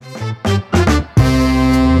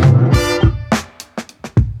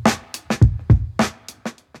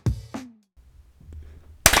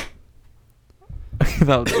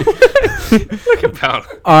That'll do. Look about.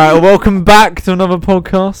 Alright, welcome back to another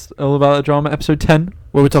podcast, all about the drama, episode 10.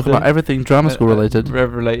 Where we talk about everything drama school related.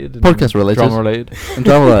 Related. Podcast related. Drama related. And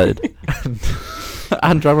drama related.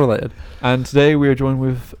 And drama related. And today we are joined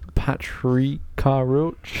with Patrica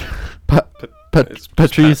Roach. Patrice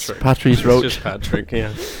Roach. It's just Patrick,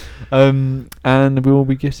 yeah. And we will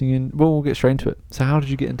be we'll get straight into it. So how did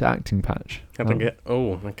you get into acting, Patch?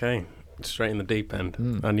 Okay. Straight in the deep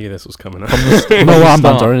end. I knew this was coming up. No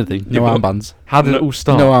armbands or anything. No armbands. How did it all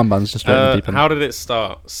start? No armbands, just straight in the deep end. How did it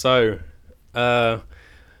start? So,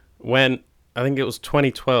 when I think it was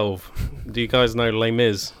 2012. Do you guys know Les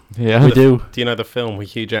Mis? Yeah, we do. Do you know the film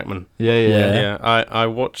with Hugh Jackman? Yeah. I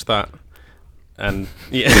watched that, and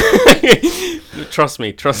yeah, trust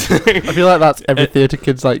me. I feel like that's every theatre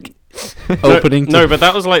kid's like opening. No, but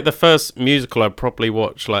that was like the first musical I properly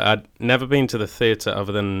watched. Like I'd never been to the theatre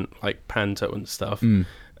other than like Panto and stuff,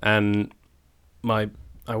 and I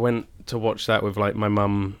went to watch that with like my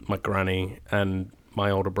mum, my granny, and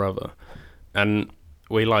my older brother, and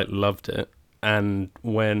we like loved it. And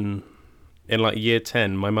when in like year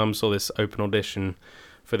 10, my mum saw this open audition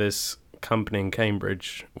for this company in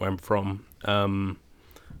Cambridge, where I'm from,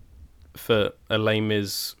 for a Les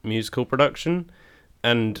Mis musical production.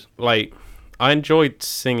 And like I enjoyed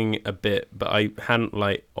singing a bit, but I hadn't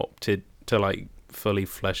like opted to like fully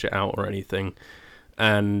flesh it out or anything.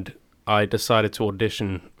 And I decided to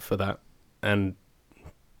audition for that and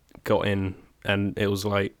got in, and it was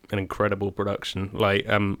like an incredible production. Like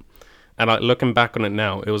and like looking back on it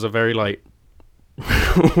now, it was a very like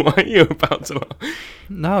why are you about to laugh?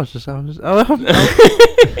 No, I was just Were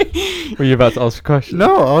you about to ask a question?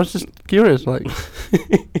 No, I was just curious, like.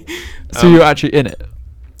 So you're actually in it?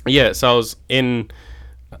 Yeah, so I was in.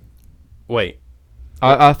 Wait.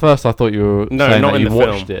 At first I thought you were saying not that in you the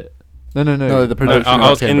watched film. it. No, the production. I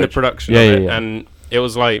was in the production of it, yeah. and it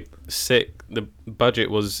was like sick. The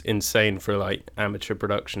budget was insane for like amateur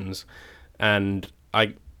productions, and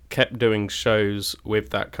I kept doing shows with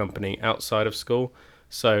that company outside of school.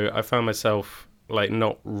 So I found myself like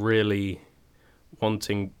not really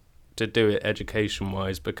wanting to do it education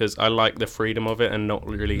wise, because I like the freedom of it and not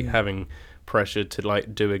really having pressure to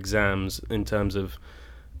like do exams in terms of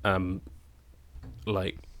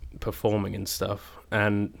like performing and stuff.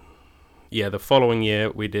 And yeah, the following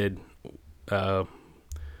year we did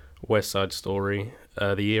West Side Story.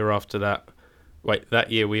 The year after that,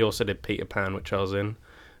 that year we also did Peter Pan, which I was in.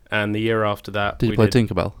 And the year after that, Did you play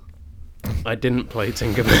Tinkerbell? I didn't play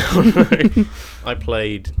Tinkerbell. No. I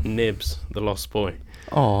played Nibs, the Lost Boy.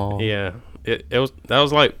 Oh. Yeah, that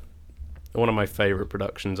was like one of my favorite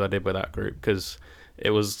productions I did with that group, because it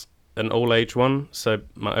was an all age one. So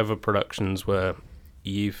my other productions were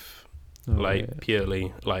youth,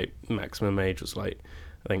 purely like maximum age was like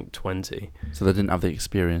I think 20. So they didn't have the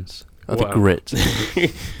experience, or the grit.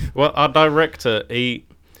 Well, our director, he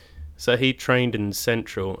trained in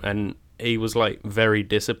Central, and he was like very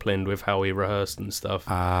disciplined with how he rehearsed and stuff.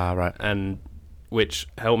 Ah, right. And which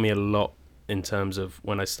helped me a lot in terms of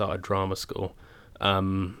when I started drama school.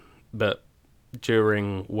 But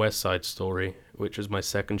during West Side Story, which was my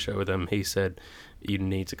second show with him, he said, you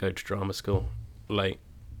need to go to drama school. Like,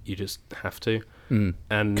 you just have to. And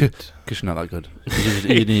because you're not that good.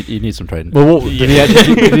 You need some training. Well, did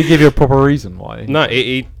he give you a proper reason why? No,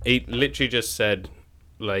 he literally just said,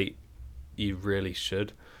 like, you really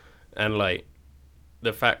should. And like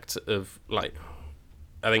the fact of like,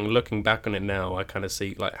 I think looking back on it now, I kind of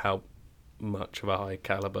see like how much of a high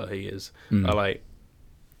caliber he is. I like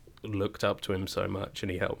looked up to him so much,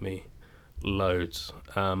 and he helped me loads.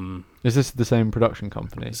 Is this the same production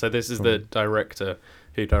company? So this is the director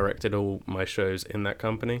who directed all my shows in that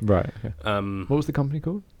company. Right. Okay. What was the company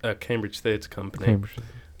called? Cambridge Theatre Company. Cambridge.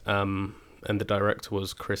 And the director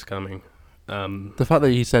was Chris Cumming. The fact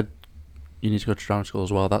that he said you need to go to drama school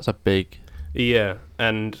as well, that's a big... Yeah,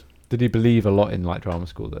 and... Did he believe a lot in like drama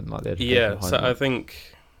school then? Like the education behind so it? I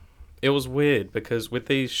think it was weird, because with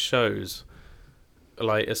these shows,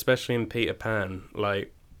 like especially in Peter Pan,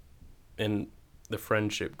 like in the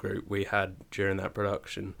friendship group we had during that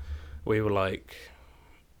production, we were like,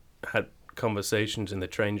 had conversations in the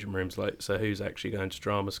changing rooms, like, so who's actually going to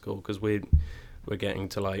drama school? Because we're getting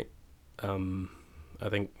to like, I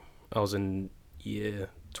think I was in year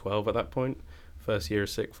 12 at that point, first year of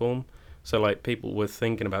sixth form. So like people were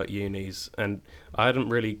thinking about unis, and I hadn't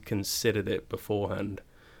really considered it beforehand.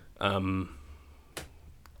 And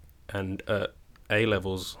at A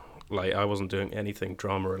levels, like I wasn't doing anything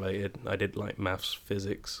drama related. I did like maths,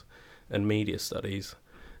 physics, and media studies,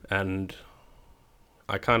 and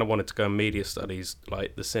I kind of wanted to go media studies,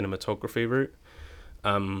 like the cinematography route.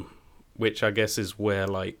 which I guess is where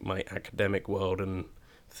like my academic world and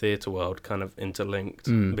theatre world kind of interlinked,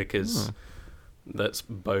 because Oh. that's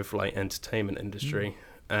both like entertainment industry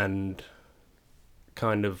and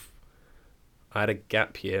kind of I had a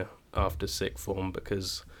gap year after sixth form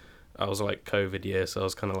because I was like COVID year, so I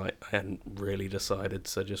was kind of like I hadn't really decided,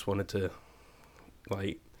 so I just wanted to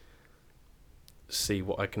like see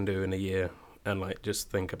what I can do in a year and like just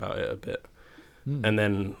think about it a bit. And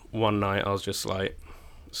then one night I was just like,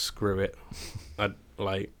 screw it. I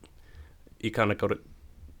like, you kind of got to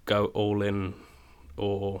go all in,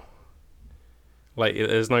 or like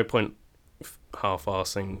there's no point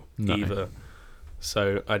half-arsing No. either.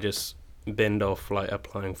 So I just binned off like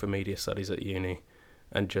applying for media studies at uni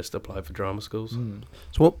and just applied for drama schools.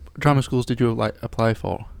 So what drama schools did you like apply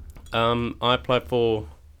for? I applied for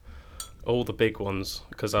all the big ones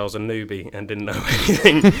because I was a newbie and didn't know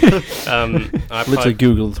anything. I Literally applied,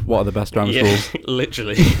 googled what are the best drama schools.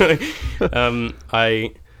 literally.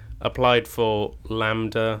 I applied for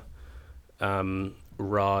Lambda,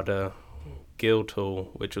 RADA,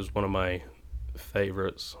 Guildhall, which was one of my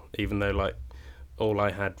favourites, even though like all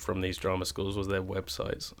I had from these drama schools was their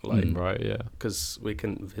websites, like Right, yeah. because we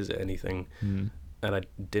couldn't visit anything, and I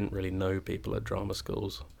didn't really know people at drama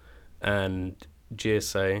schools. And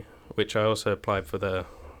GSA, which I also applied for the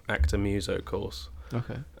actor muso course,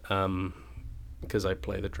 Okay. because I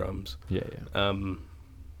play the drums, Yeah, yeah.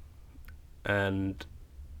 and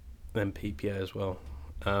then PPA as well.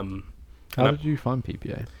 How did you find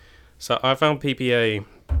PPA? So I found PPA,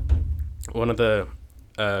 one of the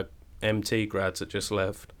MT grads that just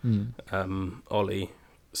left, Ollie.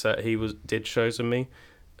 So he did shows with me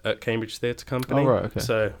at Cambridge Theatre Company. Oh, right, okay.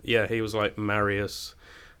 So yeah, he was like Marius,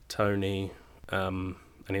 Tony, and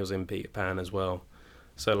he was in Peter Pan as well.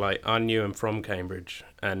 So like I knew him from Cambridge,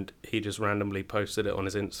 and he just randomly posted it on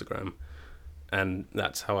his Instagram, and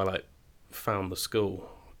that's how I like found the school.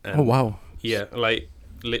 And Oh wow. yeah, like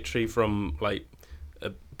literally from like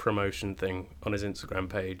a promotion thing on his Instagram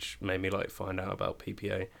page made me like find out about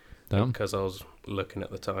PPA. Damn. Because I was looking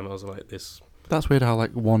at the time, I was like, this. That's weird how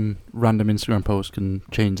like one random Instagram post can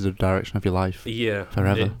change the direction of your life. Yeah.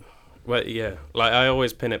 Forever. Well, yeah. Like I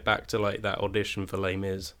always pin it back to like that audition for Les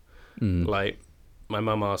Mis. Like my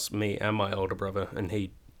mum asked me and my older brother, and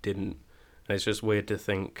he didn't. And it's just weird to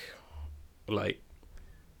think, like,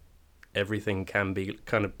 everything can be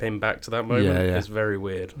kind of pinned back to that moment. Yeah, yeah. It's very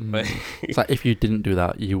weird. It's like if you didn't do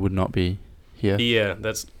that, you would not be here. Yeah,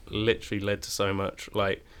 that's literally led to so much.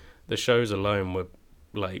 Like the shows alone were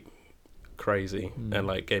like crazy, and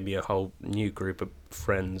like gave me a whole new group of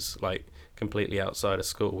friends, like completely outside of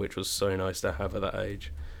school, which was so nice to have at that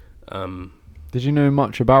age. Did you know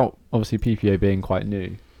much about, obviously, PPA being quite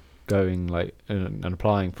new, going like and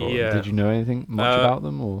applying for Yeah. them? Did you know anything much about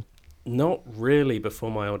them, or? Not really before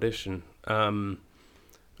my audition.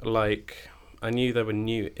 Like I knew they were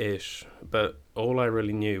new-ish, but all I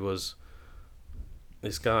really knew was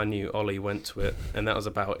this guy I knew, Ollie, went to it, and that was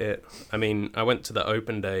about it. I mean, I went to the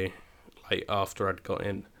open day like after I'd got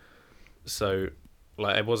in, so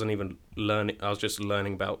like I wasn't even learning. I was just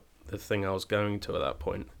learning about the thing I was going to at that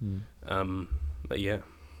point. But yeah.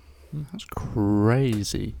 That's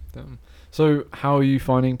crazy. Damn. So how are you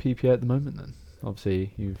finding PPA at the moment then?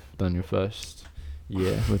 Obviously, you've done your first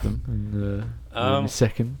year with them, and your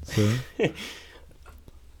second. So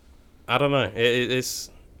I don't know. It's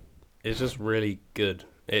just really good.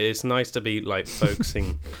 It's nice to be like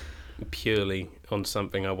focusing purely on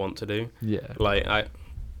something I want to do. yeah, Like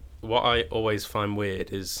what I always find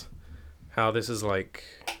weird is how this is like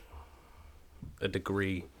a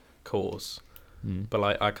degree course, but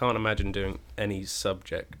like I can't imagine doing any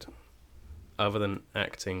subject other than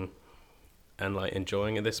acting and like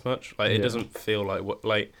enjoying it this much. Like it Yeah. doesn't feel like what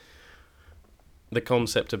like the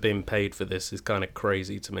concept of being paid for this is kind of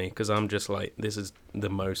crazy to me, because I'm just like, this is the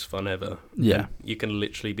most fun ever. Yeah. And you can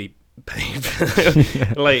literally be paid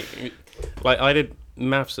for like I did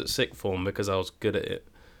maths at sixth form because I was good at it,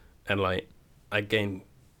 and like I gained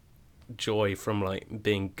joy from like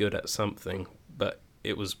being good at something, but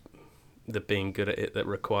it was the being good at it that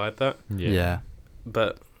required that. Yeah.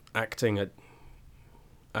 But acting,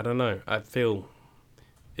 I don't know, I feel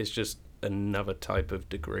it's just another type of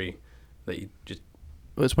degree that you just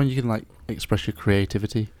Well, it's when you can like express your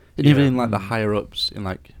creativity. And even Yeah. in like the higher ups in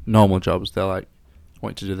like normal jobs, they're like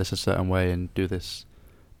want you to do this a certain way and do this.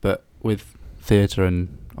 But with theatre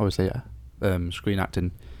and obviously screen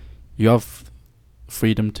acting, you have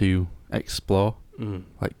freedom to explore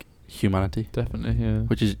like humanity, definitely. Yeah.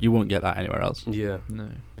 which is you won't get that anywhere else. yeah. No.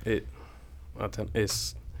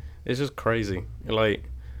 It's just crazy. Like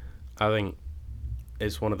I think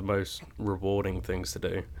it's one of the most rewarding things to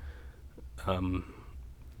do.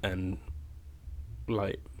 And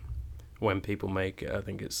like when people make it, I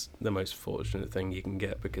think it's the most fortunate thing you can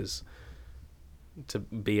get, because to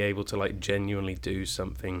be able to like genuinely do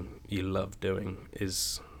something you love doing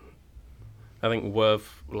is, I think,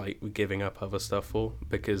 worth like giving up other stuff for,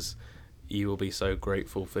 because you will be so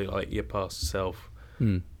grateful for like your past self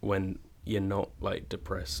when you're not like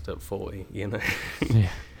depressed at 40, you know. Yeah.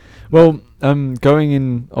 Well, going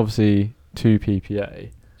in obviously to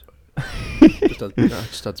PPA.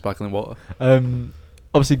 just had sparkling water.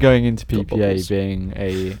 Obviously going into Got PPA bubbles. being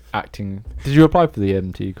a acting. Did you apply for the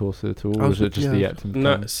MT course at all, or was it just the acting?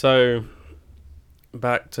 No, so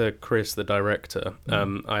back to Chris, the director.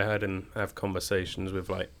 I heard him have conversations with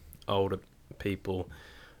like older people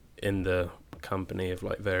in the company of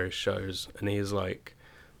like various shows, and he's like,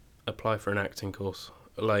 apply for an acting course.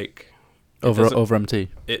 Like Over MT.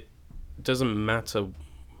 It doesn't matter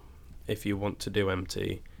if you want to do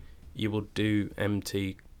MT, you will do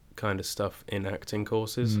MT kind of stuff in acting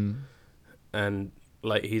courses. And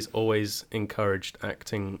like he's always encouraged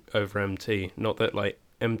acting over MT. Not that like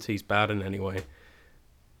MT's bad in any way.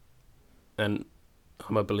 And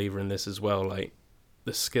I'm a believer in this as well. Like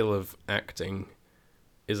the skill of acting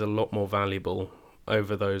is a lot more valuable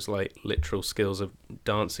over those like literal skills of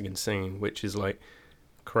dancing and singing, which is like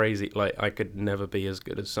crazy. Like I could never be as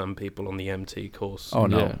good as some people on the MT course. Oh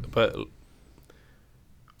no. Yeah. But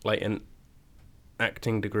like an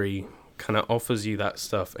acting degree kind of offers you that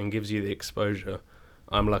stuff and gives you the exposure.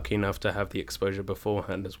 I'm lucky enough to have the exposure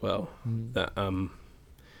beforehand as well. That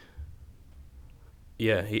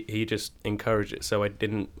yeah, he just encouraged it, so I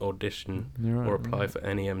didn't audition or apply for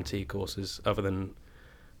any MT courses other than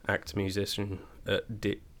actor musician at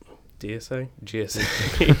GSA.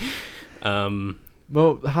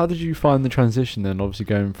 Well, how did you find the transition then? Obviously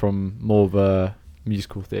going from more of a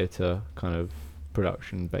musical theatre kind of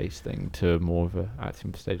production based thing to more of a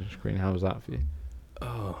acting for stage and screen. How was that for you?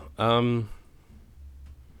 I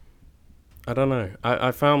don't know.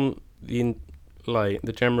 I found the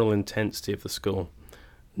general intensity of the school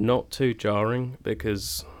not too jarring,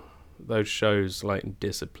 because those shows like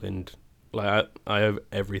disciplined. Like I owe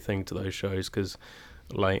everything to those shows, because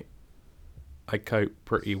like I cope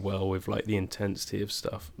pretty well with like the intensity of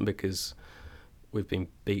stuff, because we've been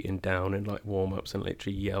beaten down in like warm-ups and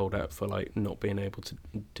literally yelled at for like not being able to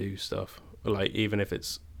do stuff. Like even if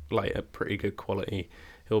it's like a pretty good quality,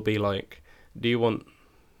 he'll be like, do you want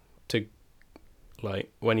to, like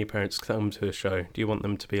when your parents come to a show, do you want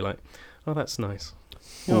them to be like, oh that's nice,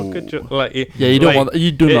 oh good job, like yeah, you don't want,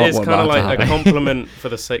 you do not want that. It's kind of like a compliment for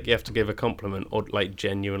the sake you have to give a compliment, or like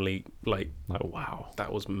genuinely like wow,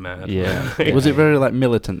 that was mad. Yeah. Was it very like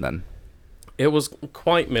militant then? It was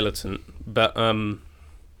quite militant, but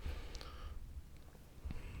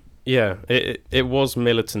yeah, it was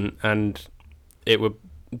militant, and it would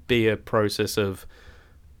be a process of,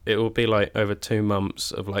 it will be like over 2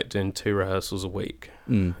 months of like doing 2 rehearsals a week.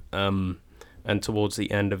 And towards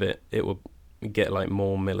the end of it, it will get like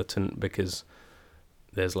more militant, because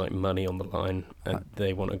there's like money on the line and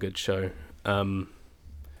they want a good show. But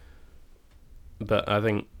I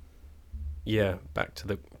think, yeah, back to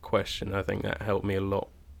the question, I think that helped me a lot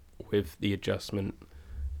with the adjustment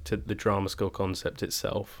to the drama school concept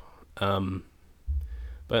itself. But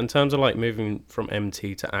in terms of like moving from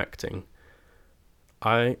MT to acting,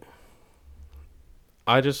 I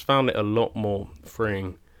just found it a lot more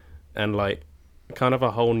freeing, and like kind of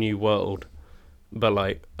a whole new world, but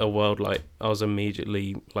like a world like I was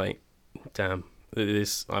immediately like, damn,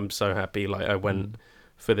 this, I'm so happy like I went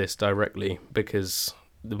for this directly, because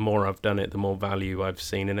the more I've done it, the more value I've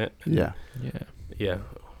seen in it. Yeah. And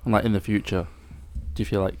like in the future, do you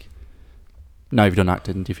feel like, now you've done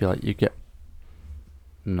acting, do you feel like you get,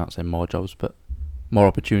 I'm not saying more jobs, but more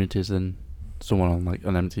opportunities than someone on like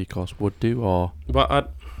an MT course would do? Or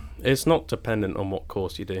but it's not dependent on what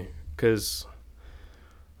course you do, because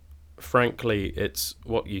frankly it's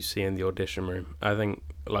what you see in the audition room. I think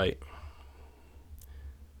like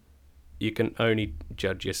you can only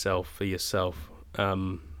judge yourself for yourself,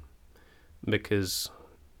 because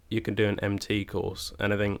you can do an MT course,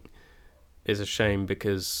 and I think it's a shame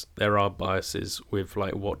because there are biases with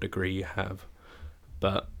like what degree you have,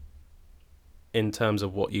 but in terms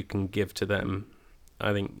of what you can give to them,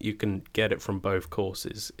 I think you can get it from both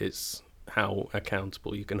courses. It's how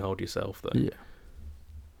accountable you can hold yourself though. yeah,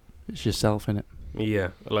 it's yourself, innit? Yeah,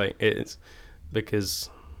 like it's because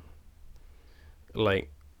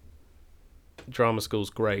like drama school's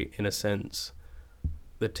great in a sense.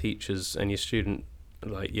 The teachers and your student,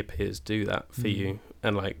 like your peers, do that for you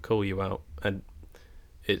and like call you out, and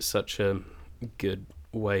it's such a good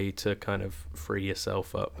way to kind of free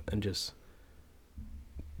yourself up and just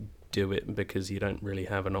do it because you don't really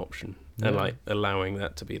have an option, and Yeah. like allowing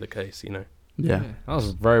that to be the case, you know. Yeah. That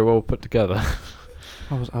was very well put together.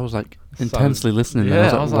 I was like intensely listening. Yeah,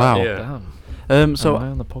 There. I was like, wow. yeah. Damn. So Am I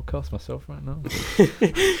on the podcast myself right now?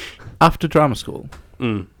 after drama school,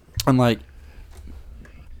 Mm. and like,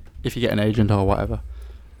 if you get an agent or whatever,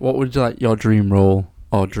 what would like your dream role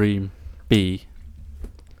or dream be?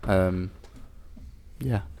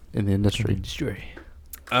 Yeah, in the industry.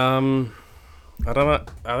 I don't know.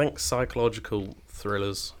 I think psychological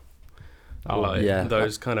thrillers, like yeah.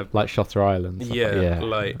 those kind of, Like Shutter Island. Stuff yeah,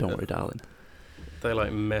 like Don't worry, darling. they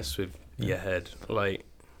like mess with your head. Like,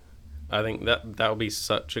 I think that would be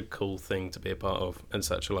such a cool thing to be a part of, and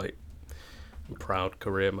such a like proud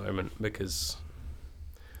career moment, because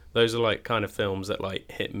those are like kind of films that like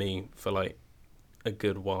hit me for like a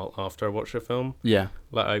good while after I watched a film. Yeah,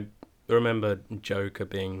 Like, I remember Joker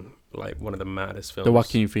being like one of the maddest films. the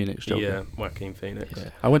Joaquin Phoenix Joker. Yeah, Joaquin Phoenix. Yeah.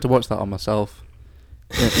 I went to watch that on myself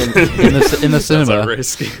in the That's cinema a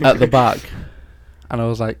risk. at the back, and I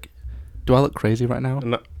was like, "Do I look crazy right now?"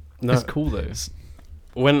 No, It's cool though.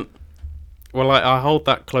 I hold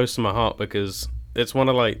that close to my heart because it's one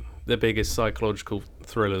of like the biggest psychological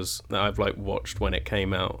thrillers that I've like watched when it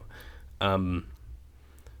came out.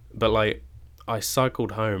 But like, I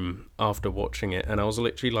cycled home after watching it, and I was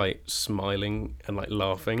literally like smiling and like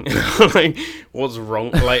laughing. Like, what's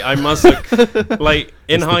wrong? Like, I must look like,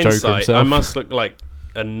 in It's the Joker hindsight, I himself. must look like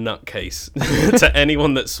a nutcase to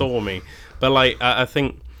anyone that saw me. But like, I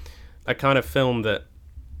think a kind of film that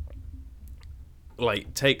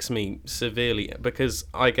like takes me severely, because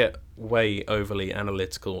I get way overly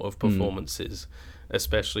analytical of performances,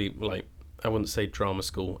 especially like, I wouldn't say drama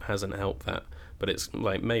school hasn't helped that, but it's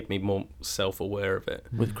like made me more self-aware of it.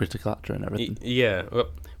 With critical actor and everything. Yeah,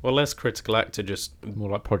 well, less critical actor, just More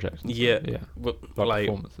like projects. And yeah, stuff. Yeah. well, Like, like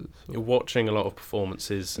performances. watching a lot of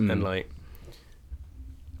performances and Mm.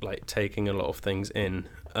 like taking a lot of things in.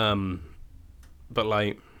 But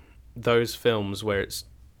like those films where it's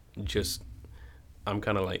just, I'm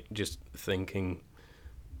kind of like just thinking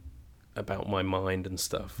about my mind and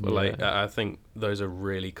stuff. Yeah. Like, I think those are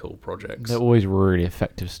really cool projects. They're always really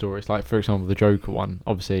effective stories. Like, for example, the Joker one.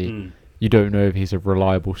 Obviously, Mm. you don't know if he's a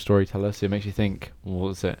reliable storyteller, so it makes you think, well, what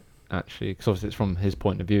is it actually? Because obviously it's from his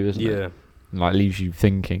point of view, isn't it? Yeah, And, like, leaves you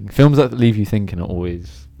thinking. Films that leave you thinking are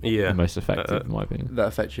always yeah. the most effective, in my opinion. That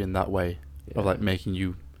affects you in that way of like making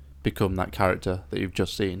you become that character that you've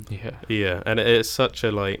just seen. Yeah. Yeah, and it's such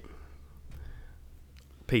a like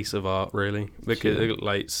piece of art, really, because Yeah.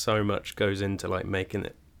 like so much goes into like making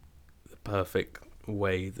it the perfect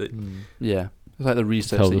way that. Mm. Yeah, it's like the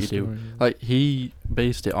research Tell that the you do. story. Like he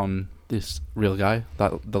based it on this real guy.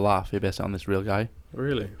 That the laugh. He based it on this real guy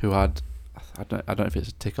Really? who had, I don't know if it's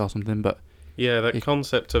a tick or something, but Yeah, that It-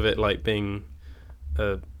 concept of it like being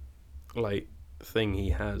a like thing he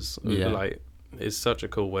has, Yeah. like, is such a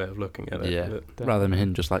cool way of looking at it. yeah, that- rather than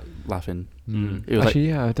him just like laughing. Mm. It was Actually,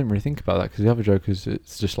 yeah, I didn't really think about that because the other Jokers,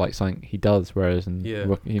 it's just like something he does, whereas in Yeah,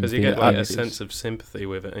 Joaquin because you Phoenix, get like a it's- sense of sympathy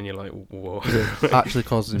with it, and you're like, whoa. Actually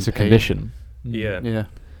causes him It's a pain. condition. Yeah. Yeah.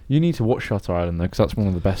 You need to watch Shutter Island though, because that's one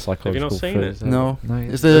of the best you psychological not seen thrillers it? ever. No. No.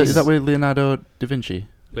 Is It's- that with Leonardo da Vinci?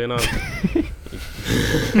 Leonardo.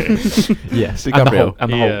 Yes, DiCaprio.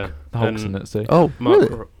 and the Yeah, Hulk. The Hulk's in and it too. Oh, Mark,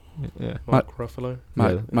 really? Yeah, Mark Ruffalo.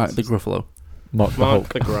 Mark the Gruffalo. Mark the Mark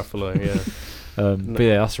Hulk. the Gruffalo. Yeah, But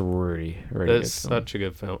yeah, that's a really, really good it's film. such a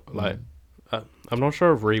good film. Like, Mm. I'm not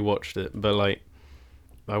sure I've rewatched it, but like,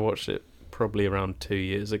 I watched it probably around 2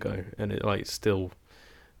 years ago, and it like still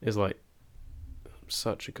is like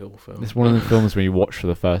such a cool film. It's one of the films when you watch for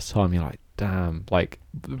the first time, you're like, damn, like,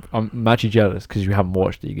 I'm actually jealous because you haven't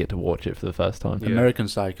watched it, you get to watch it for the first time. Yeah. American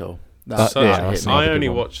Psycho. That- Such- yeah, hit that's me. another I good only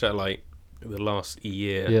one. watched that like the last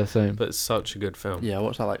year, Yeah, same. but it's such a good film. Yeah, I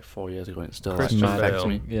watched that like 4 years ago and it still like, Christian affects Bale.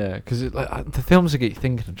 me. Yeah, because like, the films that get you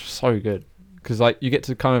thinking are just so good. Because like you get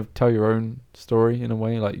to kind of tell your own story in a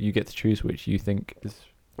way. Like you get to choose which you think is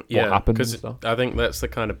what happened and because stuff. I think that's the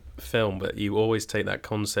kind of film that you always take that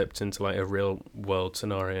concept into like a real world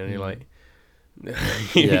scenario, and you're like,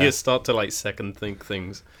 Yeah. you start to like second think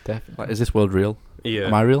things. Definitely. Like, is this world real? Yeah,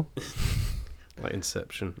 Am I real? like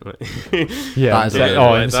Inception. Like, Yeah, That is Ince- a good oh,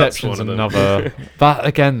 one. That's Inception's one of them. another. That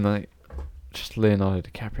again, like just Leonardo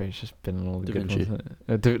DiCaprio's just been in all the Da good Vinci. ones.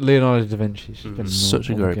 Isn't it? Leonardo da Vinci's just Mm. been in Such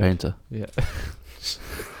a all the great good. painter. Yeah.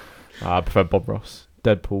 I prefer Bob Ross.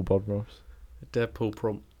 Deadpool Bob Ross. Deadpool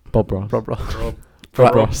Bob Ross. Bob Ross. Rob.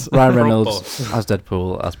 Bob Ri- Ross. Ryan Rob Reynolds Boss. as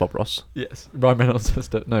Deadpool as Bob Ross. Yes. Ryan Reynolds is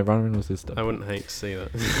stuff. No, Ryan Reynolds is stuff. I wouldn't hate to see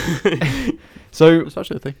that. So, It's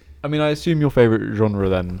actually a thing. I mean, I assume your favourite genre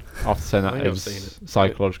then, after saying I that, think I've is seen it.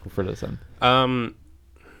 psychological thrillers then.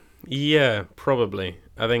 Yeah, probably.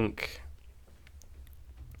 I think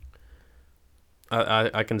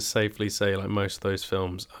I can safely say like most of those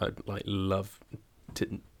films I'd like love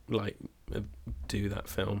to like do that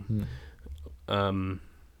film.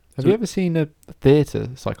 Have you ever seen a theatre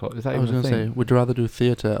psychology? Is that I was even going a to thing? say, would you rather do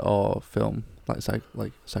theatre or film,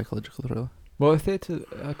 like psychological thriller? Well, a theatre,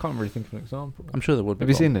 I can't really think of an example. I'm sure there would be. Have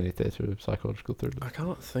you seen any theatre of psychological thrillers? I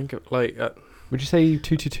can't think of like. Would you say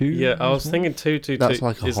 222? Yeah, I was thinking 222 That's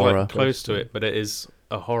like a is horror. like close to it, but it is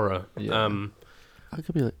a horror. Yeah. I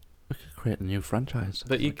could be like, we could create a new franchise.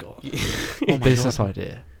 That you. Oh, business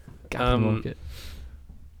idea. Gap in the market.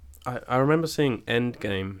 I remember seeing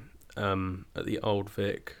Endgame at the Old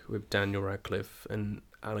Vic with Daniel Radcliffe and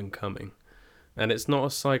Alan Cumming, and it's not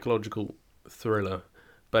a psychological thriller,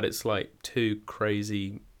 but it's like two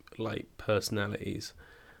crazy like personalities,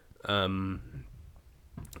 and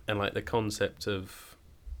like the concept of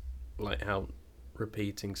like how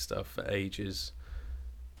repeating stuff for ages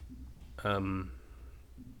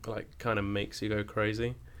like kind of makes you go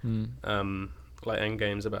crazy. Like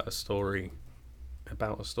Endgame's about a story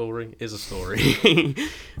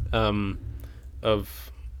of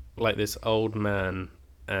like this old man,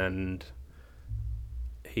 and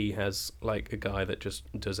he has like a guy that just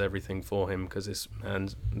does everything for him because this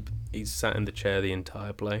man's he's sat in the chair the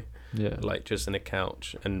entire play, like just in a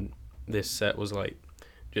couch, and this set was like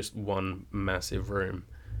just one massive room,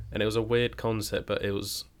 and it was a weird concept, but it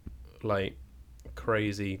was like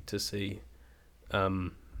crazy to see,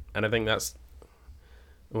 and I think that's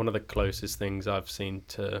one of the closest things I've seen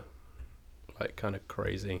to like kind of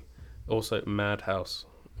crazy. Also Madhouse,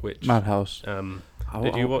 which Madhouse.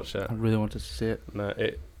 did you watch that? I really wanted to see it. No,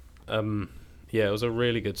 it yeah, it was a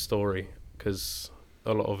really good story because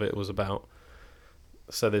a lot of it was about,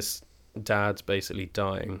 so this dad's basically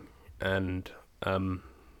dying, and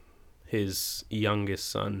his youngest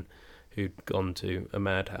son, who'd gone to a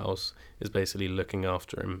madhouse, is basically looking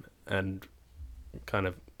after him, and kind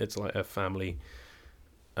of it's like a family.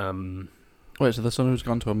 Wait, so the son who's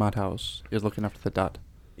gone to a madhouse is looking after the dad?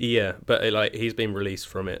 Yeah, but like he's been released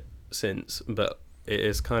from it since, but it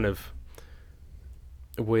is kind of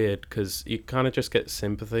weird because you kind of just get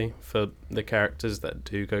sympathy for the characters that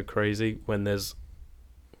do go crazy when they're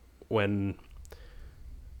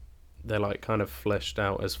like kind of fleshed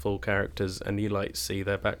out as full characters and you like see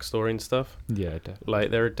their backstory and stuff. Yeah, definitely. Like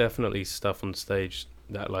there are definitely stuff on stage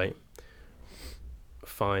that like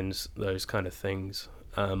finds those kind of things.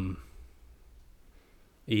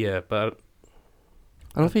 Yeah, but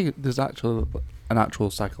I don't think there's an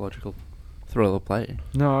actual psychological thriller play.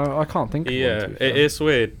 No, I can't think of yeah, one. to be fair. it's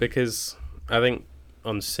weird because I think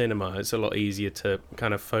on cinema it's a lot easier to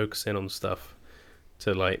kind of focus in on stuff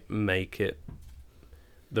to like make it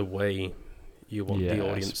the way you want the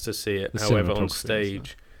audience to see it. The However, cinematography on and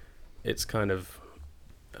stage, it's kind of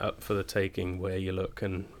up for the taking where you look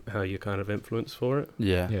and how you kind of influence for it.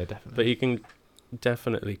 Yeah. Yeah, definitely. But you can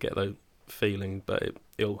definitely get the feeling, but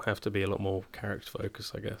it'll have to be a lot more character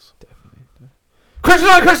focused, I guess. Question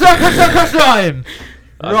time!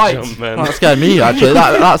 I Right. jumped, man. Oh, that scared me, actually.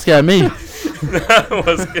 That scared me. That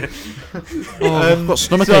was good. Oh, I've got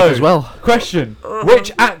stomachache so- as well. Question.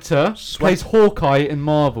 Which actor plays Hawkeye in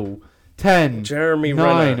Marvel? 10, Jeremy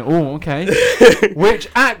 9. Renner. Oh, okay. Which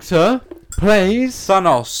actor plays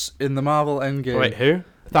Thanos in the Marvel Endgame. Wait, who?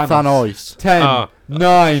 Thanos. 10, Ah.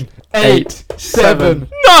 9, 8, 7,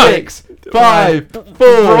 No! 6, 5, 4,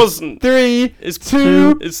 Brosnan. 3, It's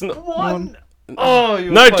 2, It's not. 1. Oh, you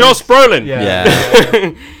were No, close. Josh Brolin.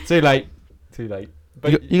 Yeah. Too late.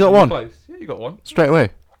 But You got one? Close. Yeah, you got one. Straight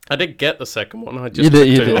away. I did get the second one. I just You did,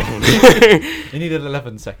 you took too did. long. You needed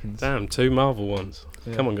 11 seconds. Damn, 2 Marvel ones.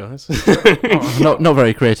 Yeah. Come on, guys. Not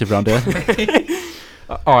very creative round here.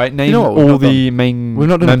 All right, name You know what we've all not the main We've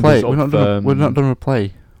not done a members play. We've of, not done a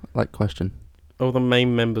play like question. All the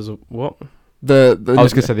main members of what? The I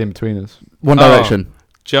was going to say the in-betweeners. One Oh. Direction.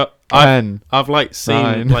 I've like seen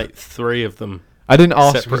 9. like 3 of them. I didn't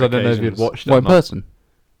ask because Separate I don't know if you'd occasions. watched it. One or not. person.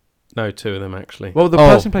 No, 2 of them actually. Well, the Oh,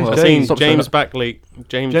 person plays well, I've Dave. seen Stop James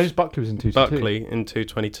saying James Buckley was in 222. Buckley in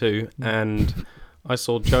 222, and I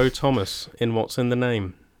saw Joe Thomas in What's in the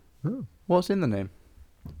Name. What's in the name?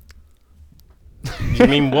 Do you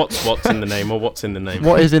mean what's in the name or what's in the name?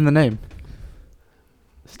 What is in the name?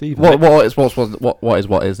 Steve. What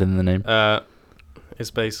is in the name?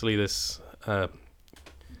 It's basically this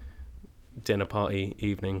dinner party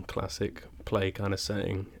evening classic play kind of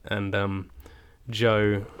setting, and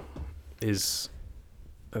Joe is,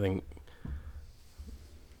 I think,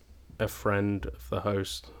 a friend of the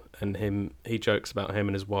host, and he jokes about him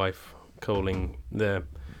and his wife calling their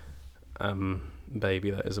baby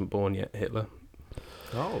that isn't born yet Hitler.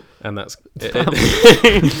 Oh. and that's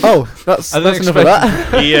Oh, that's I didn't enough of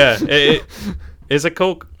that. yeah. It's a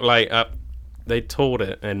cool they toured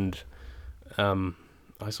it, and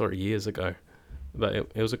I saw it years ago, but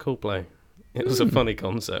it was a cool play. It was a funny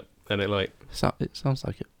concept, and it Sounds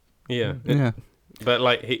like it. yeah. Yeah. But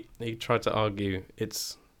like he tried to argue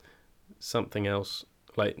it's something else.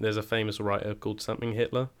 Like there's a famous writer called something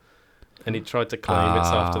Hitler, and he tried to claim it's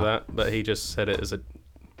after that, but he just said it as a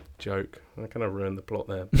joke. I kind of ruined the plot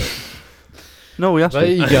there. But No, we asked There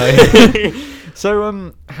you. you go.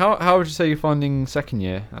 So, how would you say you're finding second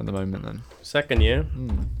year at the moment then? second year,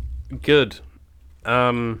 good.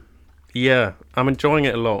 Yeah, I'm enjoying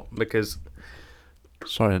it a lot because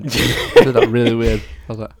Sorry, I did that really weird.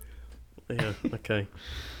 I was like, yeah, okay.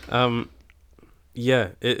 Yeah,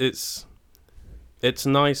 it's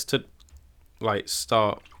nice to like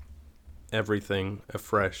start everything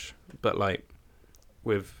afresh, but like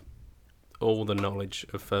with all the knowledge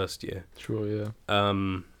of first year. Sure, yeah.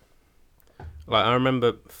 Like I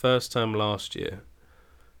remember first term last year.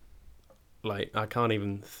 Like I can't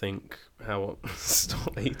even think how I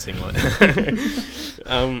stop eating like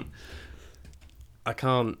that. I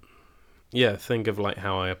can't think of like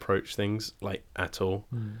how I approach things like at all.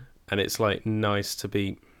 And it's like nice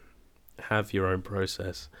to have your own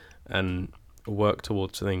process and work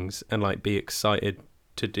towards things and like be excited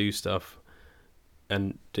to do stuff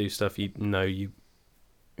and do stuff you're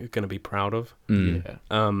going to be proud of. Yeah.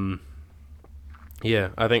 Yeah,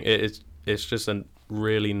 I think it's just a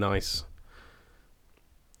really nice,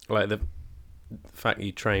 like the fact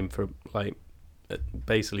you train for like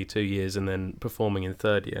basically 2 years and then performing in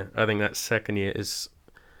third year. I think that second year is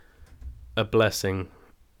a blessing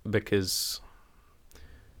because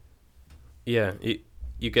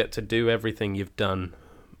you get to do everything you've done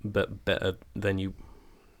but better than you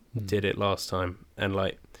did it last time, and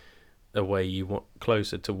like a way you want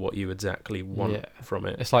closer to what you exactly want from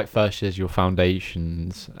it. It's like first year's your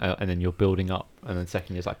foundations, and then you're building up, and then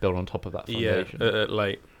second year's like build on top of that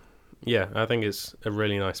foundation. I think it's a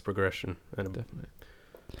really nice progression. And Definitely.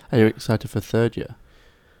 are you excited for third year?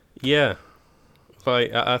 yeah,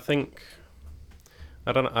 like I think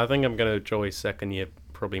I'm going to enjoy second year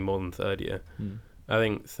probably more than third year. I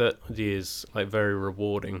think third year is like very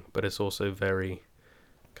rewarding, but it's also very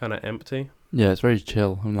kind of empty. Yeah, it's very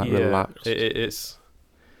chill and like relaxed. It's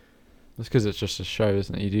because it's just a show,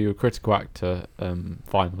 isn't it? You do a critical actor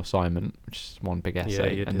final assignment, which is one big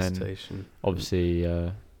essay, your and then dissertation. obviously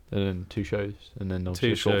and then 2 shows, and then obviously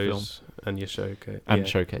Two a short film shows and your showcase. and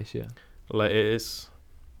showcase. Yeah, Like it's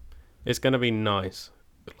going to be nice,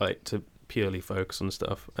 like to purely focus on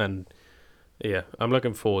stuff, and yeah, I'm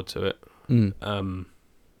looking forward to it. But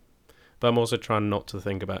I'm also trying not to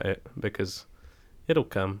think about it because it'll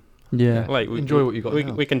come. Yeah. Like enjoy what you got.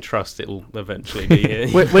 We can trust it'll eventually be here.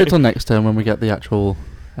 wait till next term when we get the actual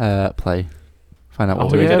play. Find out what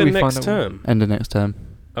Do we we get we it find next out term? end of next term.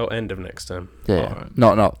 Oh, end of next term. Yeah. Alright.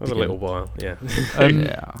 Not. That's a little while. Yeah.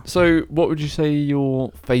 Yeah. So, what would you say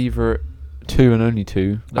your favourite 2 and only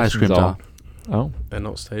 2 Ice lessons creams are. Oh, And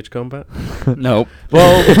not stage combat. No.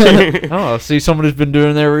 well, I see someone who's been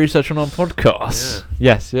doing their research on our podcast.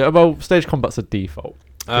 Yes, yeah. Well, stage combat's a default.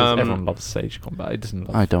 'Cause everyone loves stage combat. It doesn't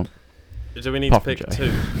love. I don't. Do we need Apart to from pick Joe.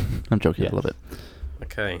 2? I'm joking. Yes. I love it.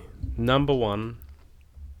 Okay. Number 1,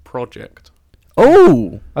 project.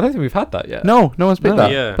 Oh I don't think we've had that yet. no one's picked No.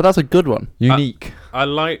 that. Yeah. But that's a good one. Unique. I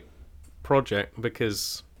like project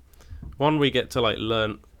because one, we get to like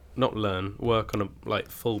work on a like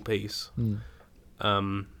full piece.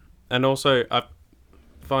 And also I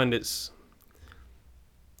find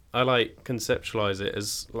I like conceptualize it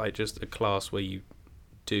as like just a class where you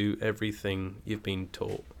do everything you've been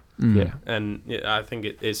taught. Yeah. And I think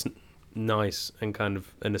it's nice and kind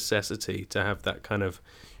of a necessity to have that kind of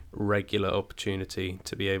regular opportunity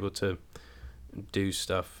to be able to do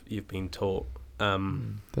stuff you've been taught.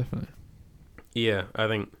 Definitely. Yeah, I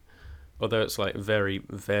think although it's like very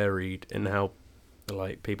varied in how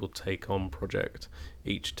like people take on project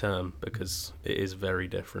each term because it is very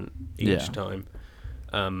different each time.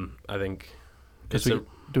 I think it's do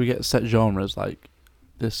we get set genres like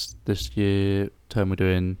this year term we're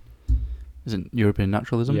doing? Isn't European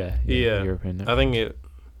naturalism? Yeah. European. I think it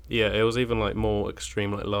was even like more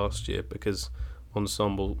extreme like last year because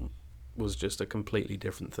ensemble was just a completely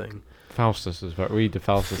different thing. Faustus is we did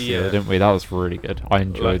Faustus together, didn't we? That was really good. I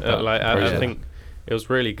enjoyed that. I think it was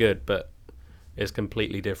really good, but it's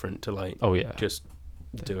completely different to like just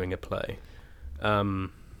doing a play.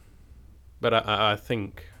 But I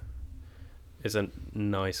think it's a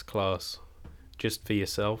nice class just for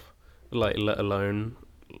yourself, like let alone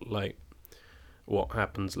like what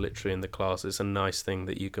happens literally in the class. It's a nice thing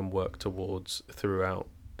that you can work towards throughout,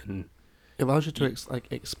 and It allows you to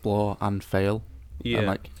explore and fail, yeah, and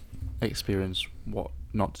like experience what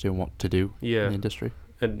not to do and what to do yeah, in the industry.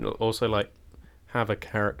 and also like have a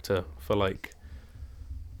character for like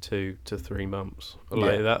 2 to 3 months.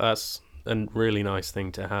 Like Yeah. that's a really nice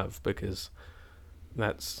thing to have, because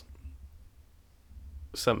that's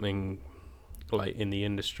something like in the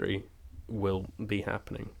industry will be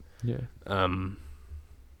happening. Yeah.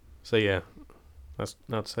 So yeah,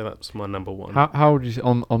 I'd say that's my number one. How would you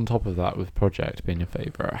on top of that, with Project being your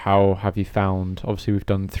favourite, how have you found? Obviously, we've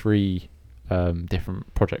done 3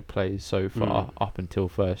 different project plays so far up until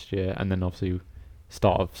first year, and then obviously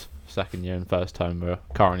start of second year and first term we're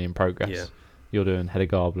currently in progress. Yeah. You're doing Hedda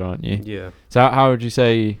Gabler, aren't you? Yeah. So how would you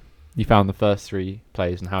say you found the first 3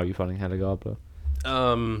 plays, and how are you finding Hedda Gabler?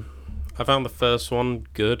 I found the first one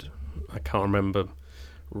good. I can't remember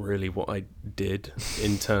really what I did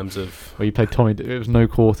in terms of. Well, you played Tommy. It was no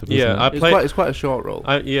quarter. Wasn't Yeah, it? It's quite a short role.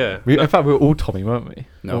 Yeah. In fact, we were all Tommy, weren't we?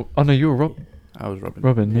 No. Oh no, you were Robin. I was Robin.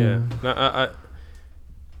 Robin. Yeah.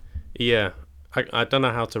 Yeah. No, I don't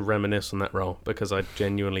know how to reminisce on that role, because I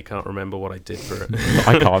genuinely can't remember what I did for it.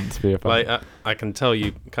 I can't, to be fair. Like I can tell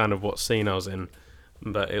you kind of what scene I was in,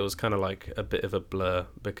 but it was kind of like a bit of a blur,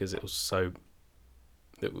 because it was so.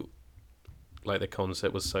 Like the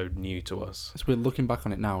concept was so new to us. It's weird looking back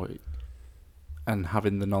on it now, and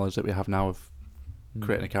having the knowledge that we have now of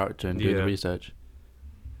creating a character and doing the research.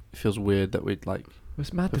 It feels weird that we'd like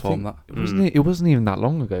It's mad to perform think that. it wasn't even that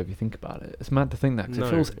long ago if you think about it. It's mad to think that, 'cause No, it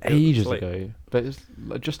feels it was ages like- ago, but it's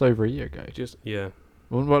like just over a year ago. Yeah.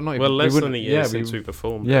 Well, not even, Well, less than wouldn't- a year yeah, since we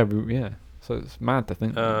performed. yeah. So it's mad to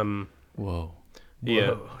think. Whoa.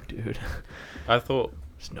 Yeah. Whoa, dude. I thought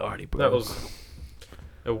It's gnarly, bro. that was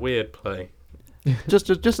a weird play. just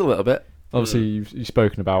a little bit. Obviously, you've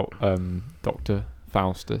spoken about Dr.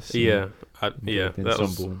 Faustus. Yeah. The That was,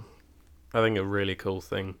 ensemble. I think, a really cool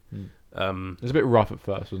thing. It was a bit rough at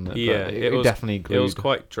first, wasn't it? Yeah, But it was definitely glued. It was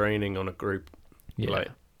quite draining on a group, Yeah. like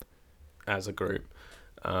as a group.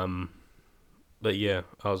 But yeah,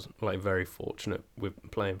 I was like very fortunate with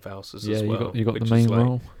playing Faustus as well. you got which the main is, like,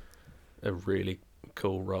 role. a really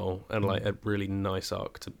cool role, and like a really nice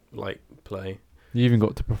arc to like play. You even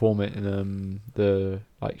got to perform it in the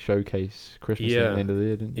like showcase Christmas at the end of the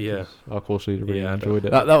year, didn't you? Yeah. 'Cause our course leader really Yeah, I enjoyed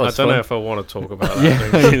it. That I was don't fun. know if I want to talk about that.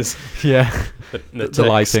 Yeah. Because Yeah. the The tech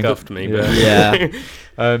lighting. scuffed me. Yeah. But Yeah.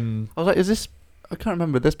 I I was like, is this? I can't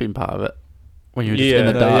remember this being part of it. When you were just yeah, in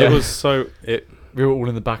the no, dark. it was so. we were all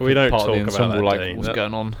in the back. We of don't part of the talk about ensemble, that like day. what's That-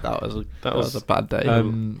 going on. That was was a bad day.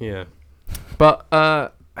 Yeah. But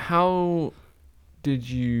how did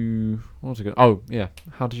you? What was it going? Oh yeah,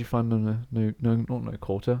 how did you find no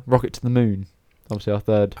quarter? Rocket to the Moon. Obviously our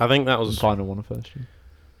third I think that and was. final one of first year.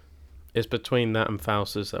 It's between that and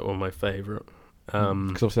Faustus that were my favourite.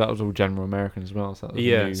 Because obviously that was all general American as well. So that was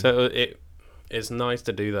Yeah, new. so it's nice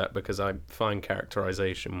to do that, because I find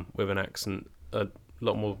characterization with an accent a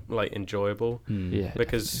lot more like enjoyable, yeah,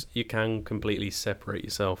 because you can completely separate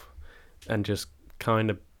yourself and just kind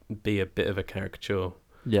of be a bit of a caricature.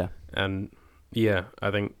 Yeah. And yeah,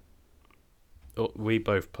 I think we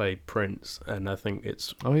both played Prince, and I think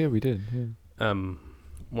it's Oh yeah, we did. Yeah.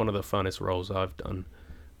 one of the funnest roles I've done,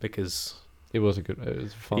 because It was a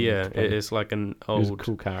fun. yeah, to play. it is like an He was a old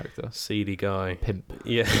cool character. seedy guy. Pimp.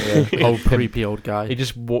 Yeah. Old pimp. Creepy old guy. He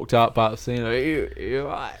just walked out about the scene. Like, you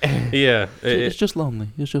right? Yeah, It's just lonely.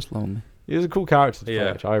 It's just lonely. He was a cool character to play,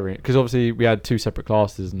 Yeah. actually, I really. Because obviously we had 2 separate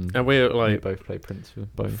classes, and and we're we like both played Prince for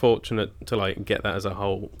both. fortunate to like get that as a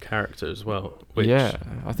whole character as well. Which Yeah,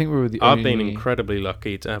 I think we were the I've only... been incredibly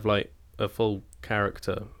lucky to have like a full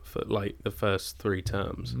character for like the first 3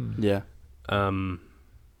 terms. Mm. Yeah.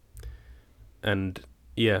 And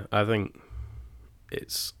yeah, I think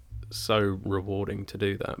it's so rewarding to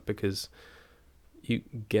do that, because you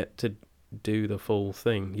get to do the full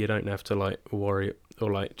thing. You don't have to like worry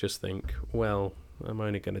or like just think, well, I'm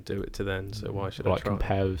only going to do it to then, so why should I like try?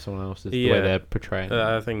 compare with someone else's the Yeah. way they're portraying it.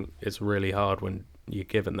 I think it's really hard when you're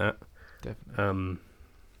given that. Definitely.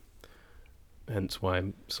 Hence why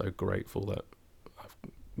I'm so grateful that I've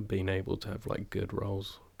been able to have like good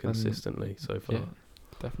roles consistently so far. Yeah,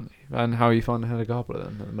 definitely. And how are you finding Hedda Gabler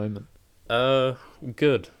then at the moment?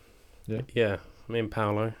 Good. Yeah. Yeah. Me and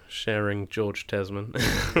Paolo sharing George Tesman.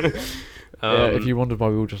 Yeah, if you wondered why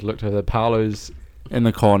we all just looked over there, Paolo's In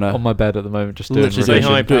the corner. on my bed at the moment, just doing Literally Say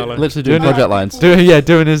revision. hi, Paolo. literally Doing doing it- project lines.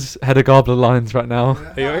 doing his Hedda Gabler lines right now.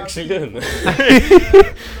 Are you actually doing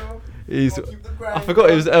that? I forgot.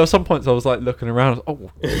 It was at some points I was like looking around. I was,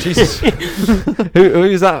 oh Jesus, who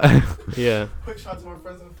is that? Yeah. Quick shout out to my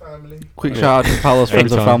friends and family. Quick shout out to Paolo's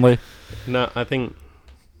friends and Anytime. family. No, I think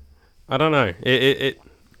I don't know.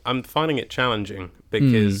 I'm finding it challenging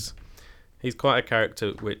because he's quite a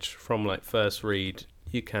character which, from like first read,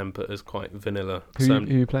 you can put as quite vanilla. Who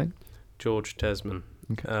you playing? George Tesman,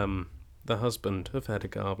 Okay. the husband of Hedda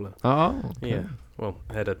Gabler. Oh, okay. Yeah, well,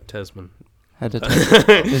 Hedda Tesman.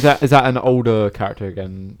 Is that an older character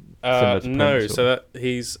again? similar to No, Prince, so or- that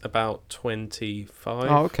he's about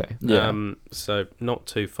 25. Oh, okay. Yeah. So not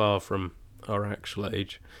too far from our actual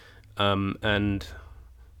age. And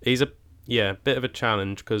he's a bit of a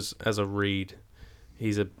challenge because as a read,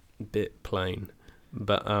 he's a bit plain.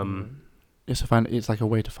 But It's like a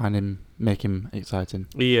way to make him exciting.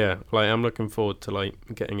 yeah, like I'm looking forward to like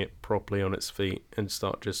getting it properly on its feet and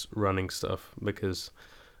start just running stuff because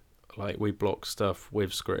like we block stuff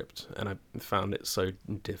with script and I found it so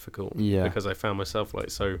difficult Yeah. because I found myself like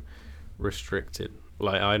so restricted.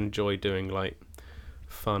 Like I enjoy doing like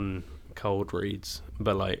fun cold reads,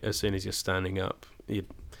 but like as soon as you're standing up, your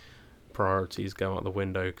priorities go out the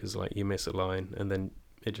window because like you miss a line and then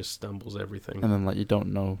it just stumbles everything. And then like you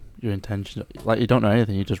don't know your intention. Like you don't know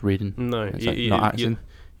anything. You're just reading. No, It's like not acting.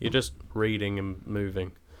 you're just reading and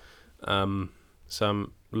moving. So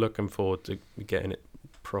I'm looking forward to getting it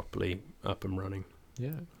properly up and running.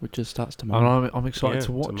 Yeah. Which just starts tomorrow. And I'm excited Yeah,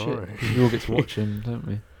 to watch tomorrow. it. We all get to watch him, don't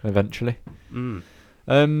we? Eventually. Mm.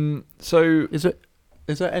 So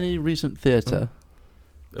Is there any recent theatre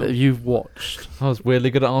Oh. that you've watched I was weirdly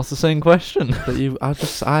good at ask the same question. that you?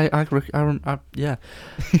 Yeah.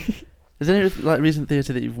 Is there any like recent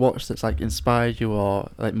theatre that you've watched that's like inspired you or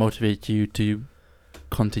like motivated you to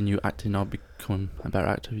continue acting or become a better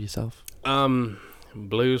actor yourself?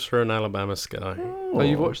 Blues for an Alabama Sky. Oh,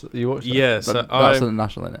 you watched that? Yeah, so That's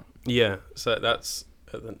international, isn't it? yeah, so that's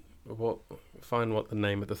find what the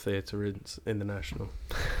name of the theatre is in the National.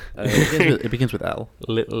 It begins with L.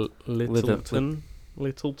 Littleton.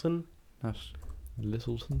 That's-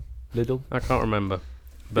 Lidl. I can't remember.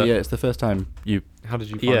 But But yeah, it's the first time you. How did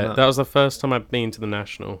you find yeah, that? that was the first time I'd been to the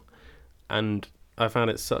National, and I found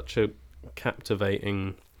it such a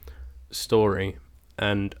captivating story,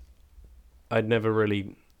 and I'd never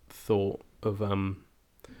really thought of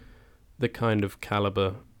the kind of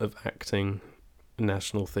caliber of acting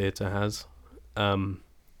National Theatre has.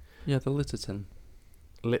 Yeah, the Littleton.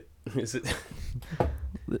 Is it?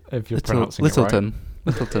 If you're pronouncing it Littleton. It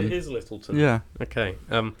Littleton. is Littleton. Yeah. Okay.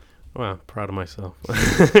 Wow, proud of myself.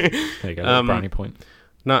 There you go. Brownie point.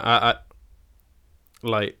 No, I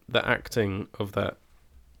like the acting of that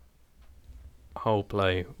whole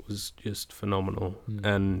play was just phenomenal,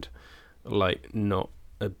 and like not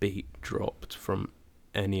a beat dropped from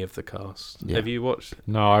any of the cast. Yeah. Have you watched?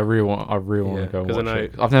 No, I really want to Yeah, go and 'cause I watch know-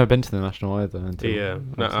 it. I've never been to the National either. Until Yeah,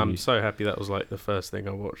 no, obviously I'm so happy that was like the first thing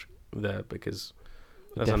I watched there because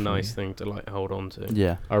that's a nice Definitely. thing to like hold on to.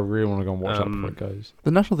 Yeah. I really want to go and watch that before it goes.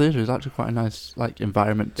 The National Theatre is actually quite a nice like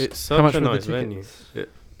environment. It's How much such a were the nice venue.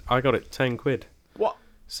 tickets? I got it £10. What?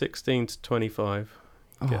 16 to 25.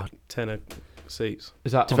 Oh, Get 10 seats.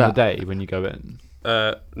 Is that To on the that- day when you go in?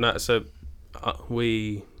 No, so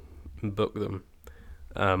we book them,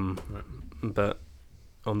 but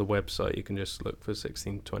on the website you can just look for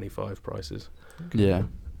 16 to 25 prices. yeah.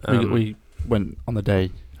 We went on the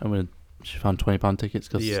day and we found £20 tickets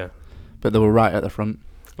yeah, but they were right at the front.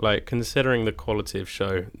 like considering the quality of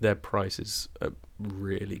show, their prices are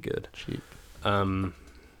really good. Cheap.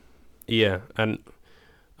 Yeah, and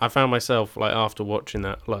I found myself like after watching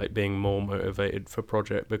that, like being more motivated for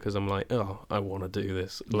project because I'm like, oh, I want to do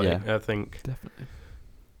this. Like, Yeah. I think, Definitely.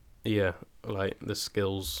 yeah, like the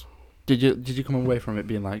skills. Did you come away from it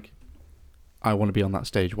being like, I want to be on that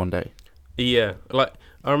stage one day? Yeah, like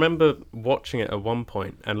I remember watching it at one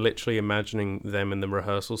point and literally imagining them in the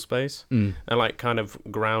rehearsal space and like kind of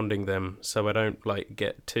grounding them so I don't like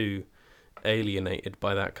get too alienated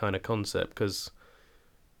by that kind of concept because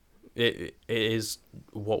it is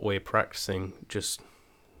what we're practicing just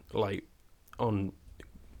like on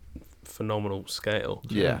phenomenal scale.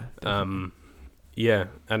 Yeah. Yeah,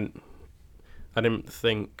 and I didn't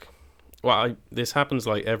think. Well, this happens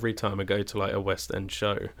like every time I go to like a West End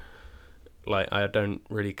show. Like I don't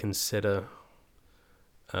really consider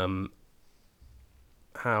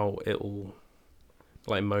how it'll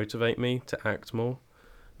like motivate me to act more.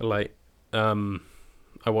 Like I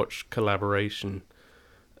watched Collaboration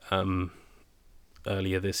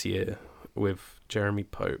earlier this year with Jeremy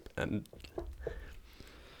Pope and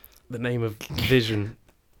the name of Vision.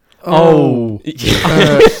 Oh. What's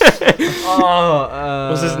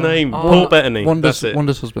his name? Paul Bettany. That's it.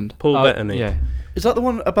 Wanda's husband. Paul Bettany. Yeah. Is that the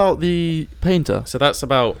one about the painter? So that's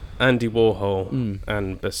about Andy Warhol Mm.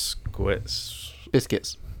 and biscuits.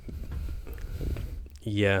 Biscuits.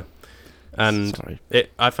 Yeah. And Sorry.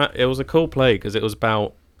 I found it was a cool play because it was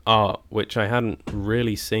about art, which I hadn't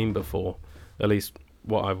really seen before. At least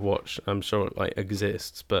what I've watched, I'm sure it like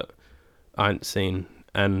exists, but I hadn't seen.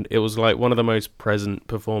 And it was like one of the most present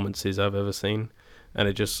performances I've ever seen, and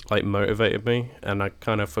it just like motivated me. And I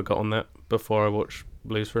kind of forgotten that before I watched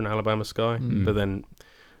Blues for an Alabama Sky, but then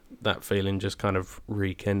that feeling just kind of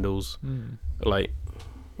rekindles. Like,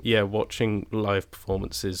 yeah, watching live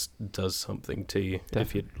performances does something to you. Definitely.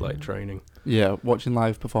 If you're like training. Yeah, watching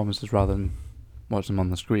live performances rather than watching them on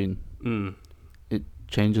the screen, it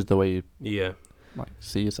changes the way you like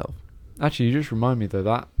see yourself. Actually, you just remind me though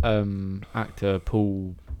that actor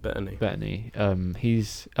Paul Bettany.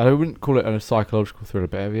 He's, I wouldn't call it a psychological thriller,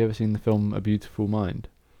 but have you ever seen the film A Beautiful Mind?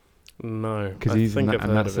 No, Because he's in that,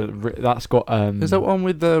 and that's got Is that one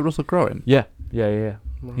with Russell Crowe in? Yeah.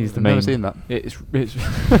 He's the I've main. never seen that. It's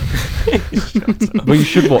well, you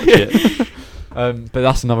should watch it. But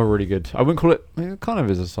that's another really good. I wouldn't call it. I mean, it kind of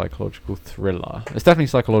is a psychological thriller. It's definitely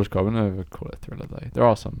psychological. I wouldn't ever call it a thriller though. There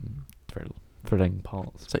are some thrilling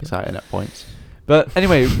parts. It's exciting at points. But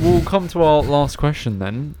anyway, we'll come to our last question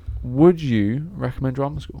then. Would you recommend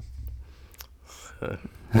drama school?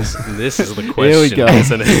 This is the question. Here we go.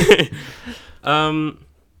 Isn't it?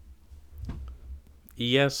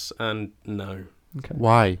 Yes and no. Okay.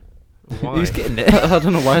 Why? He's getting it. I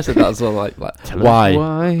don't know why I said that as well. Like Why?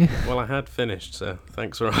 Well, I had finished, so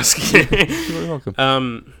thanks for asking. You're very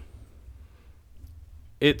welcome.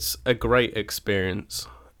 It's a great experience,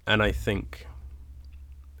 and I think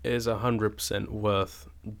it is 100% worth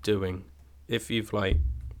doing if you've like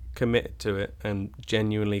committed to it and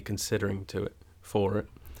genuinely considering for it.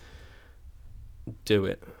 Do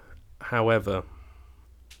it. However,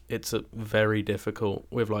 it's very difficult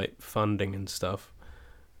with like funding and stuff,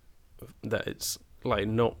 that it's like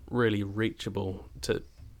not really reachable to,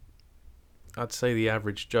 I'd say, the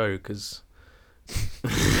average Joe, because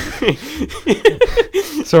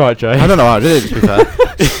It's alright, Joe. I don't know how it is, to be fair.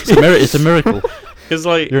 It's a miracle. It's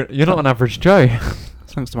like You're not an average Joe.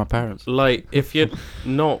 Thanks to my parents. Like, if you're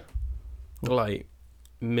not like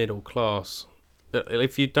middle class,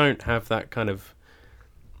 if you don't have that kind of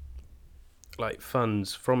like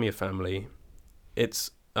funds from your family,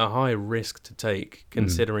 it's a high risk to take,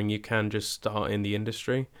 considering you can just start in the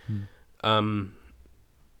industry.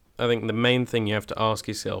 I think the main thing you have to ask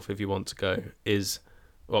yourself if you want to go is,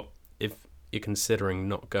 well, if you're considering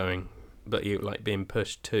not going, but you're like being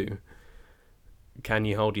pushed to, can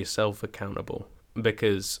you hold yourself accountable?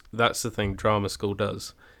 Because that's the thing drama school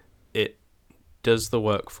does. It does the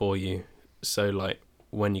work for you. So like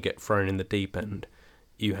when you get thrown in the deep end,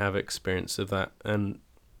 you have experience of that, and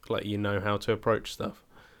like you know how to approach stuff.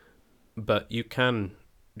 But you can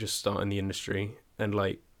just start in the industry, and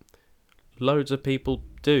like loads of people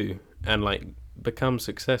do, and like become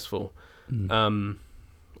successful.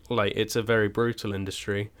 Like it's a very brutal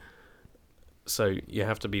industry, so you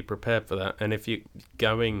have to be prepared for that. And if you're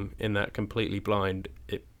going in that completely blind,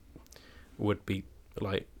 it would be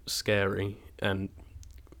like scary and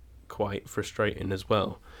quite frustrating as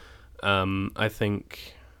well. I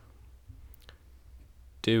think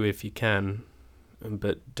do if you can,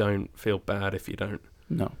 but don't feel bad if you don't.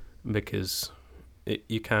 No. Because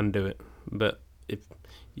you can do it. But if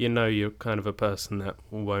you know you're kind of a person that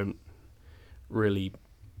won't really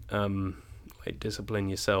like discipline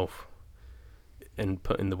yourself and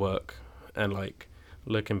put in the work and like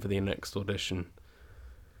looking for the next audition,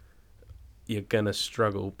 you're gonna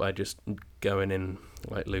struggle by just going in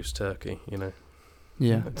like loose turkey, you know.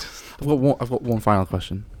 Yeah. I've got one final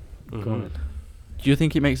question. Go on. Do you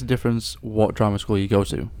think it makes a difference what drama school you go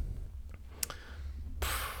to?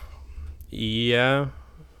 Yeah,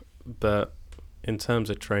 but in terms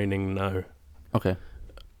of training, no. Okay.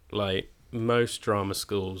 Like most drama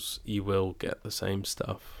schools, you will get the same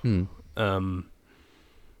stuff. I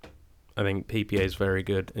think PPA is very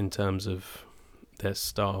good in terms of their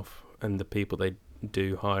staff and the people they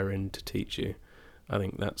do hire in to teach you. I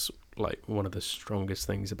think that's like one of the strongest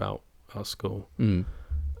things about our school.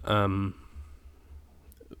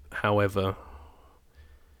 However,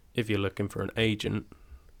 if you're looking for an agent,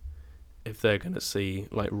 if they're going to see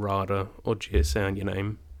like RADA or GSA on your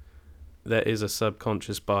name, there is a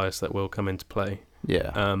subconscious bias that will come into play.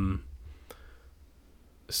 Yeah.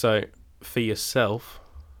 So for yourself,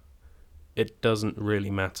 it doesn't really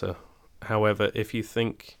matter. However, if you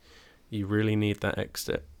think you really need that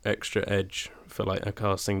extra edge for like a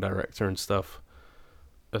casting director and stuff,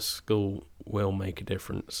 a school will make a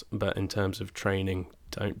difference. But in terms of training,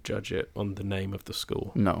 don't judge it on the name of the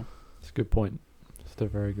school. No. It's a good point. It's a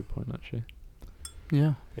very good point, actually.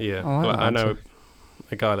 Yeah. Yeah. I like that I know answer.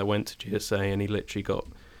 a guy that went to GSA and he literally got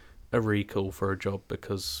a recall for a job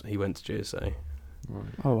because he went to GSA. Right.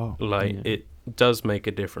 Oh wow. Like Yeah. it does make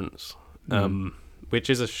a difference, Mm. which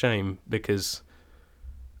is a shame because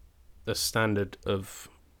the standard of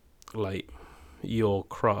like your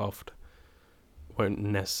craft won't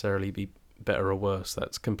necessarily be better or worse.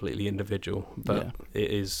 That's completely individual, but Yeah.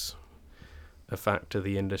 it is a fact of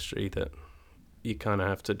the industry that you kind of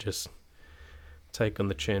have to just take on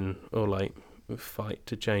the chin or like fight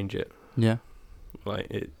to change it. Yeah. Like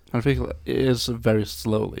it. I think it is very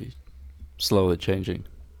slowly changing.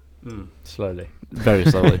 Slowly. Very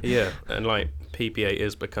slowly. Yeah, and like PPA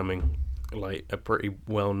is becoming like a pretty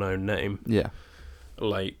well-known name. Yeah.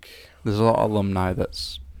 Like There's a lot of alumni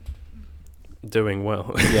that's doing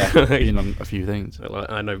well. been on a few things. Like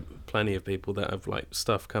I know plenty of people that have like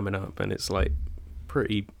stuff coming up, and it's like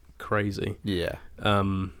pretty crazy. Yeah.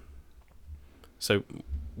 So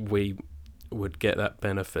we would get that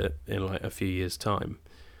benefit in like a few years' time,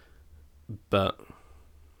 but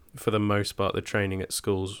for the most part, the training at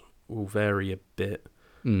schools will vary a bit.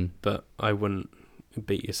 Mm. But I wouldn't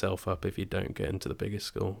beat yourself up if you don't get into the biggest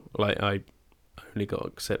school. Like I only got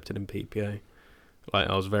accepted in PPA. Like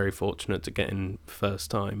I was very fortunate to get in first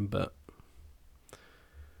time, but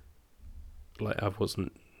like I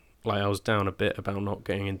wasn't. Like I was down a bit about not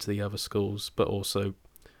getting into the other schools, but also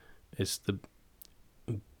it's the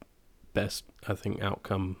best I think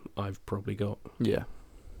outcome I've probably got. Yeah.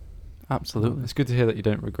 Absolutely. It's good to hear that you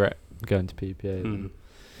don't regret going to PPA. Mm.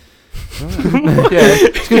 Yeah,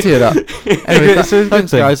 it's good to hear that. Anyway, It's a good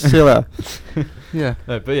thanks thing. guys. See you later. Yeah.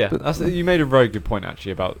 No, but yeah, you made a very good point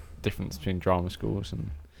actually about difference between drama schools,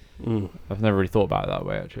 and I've never really thought about it that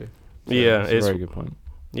way actually. So Yeah, it's a very good point.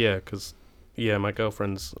 Yeah, because my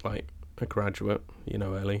girlfriend's like a graduate,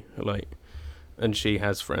 Ellie, like, and she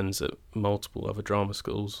has friends at multiple other drama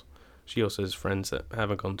schools. She also has friends that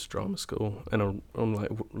haven't gone to drama school and are on like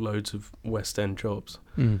loads of West End jobs.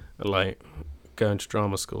 Like going to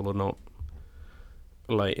drama school or not,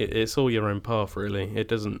 like it's all your own path really. It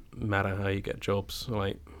doesn't matter how you get jobs.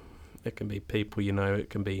 Like it can be people it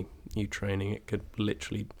can be you training, it could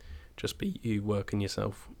literally just be you working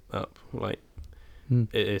yourself up. Like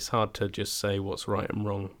it's hard to just say what's right and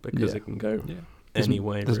wrong because it can go any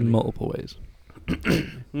way. There's really. multiple ways.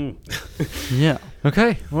 Yeah.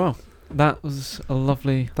 Okay, well, that was a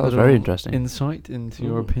lovely. That was little very interesting. insight into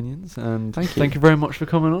your opinions, and Thank you. very much for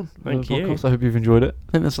coming on. Thank the you. podcast. I hope you've enjoyed it.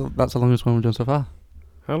 I think that's the longest one we've done so far.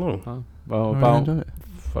 How long? Well, I really about enjoyed it.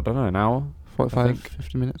 I don't know, an hour. 45, think.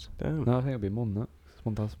 50 minutes. Damn. No, I think it'll be more than that. It's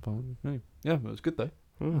 1,500. No. Yeah, but it was good though.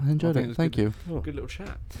 I enjoyed think it. was Thank good. you. Good little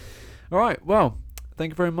chat. All right. Well,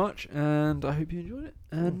 thank you very much, and I hope you enjoyed it.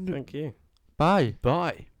 And Thank you. Bye.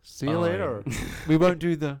 bye. See you Bye. later. We won't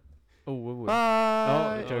do the. Oh, will we?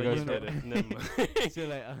 Bye. Joe goes you for did it. it. Never mind. See you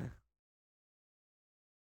later.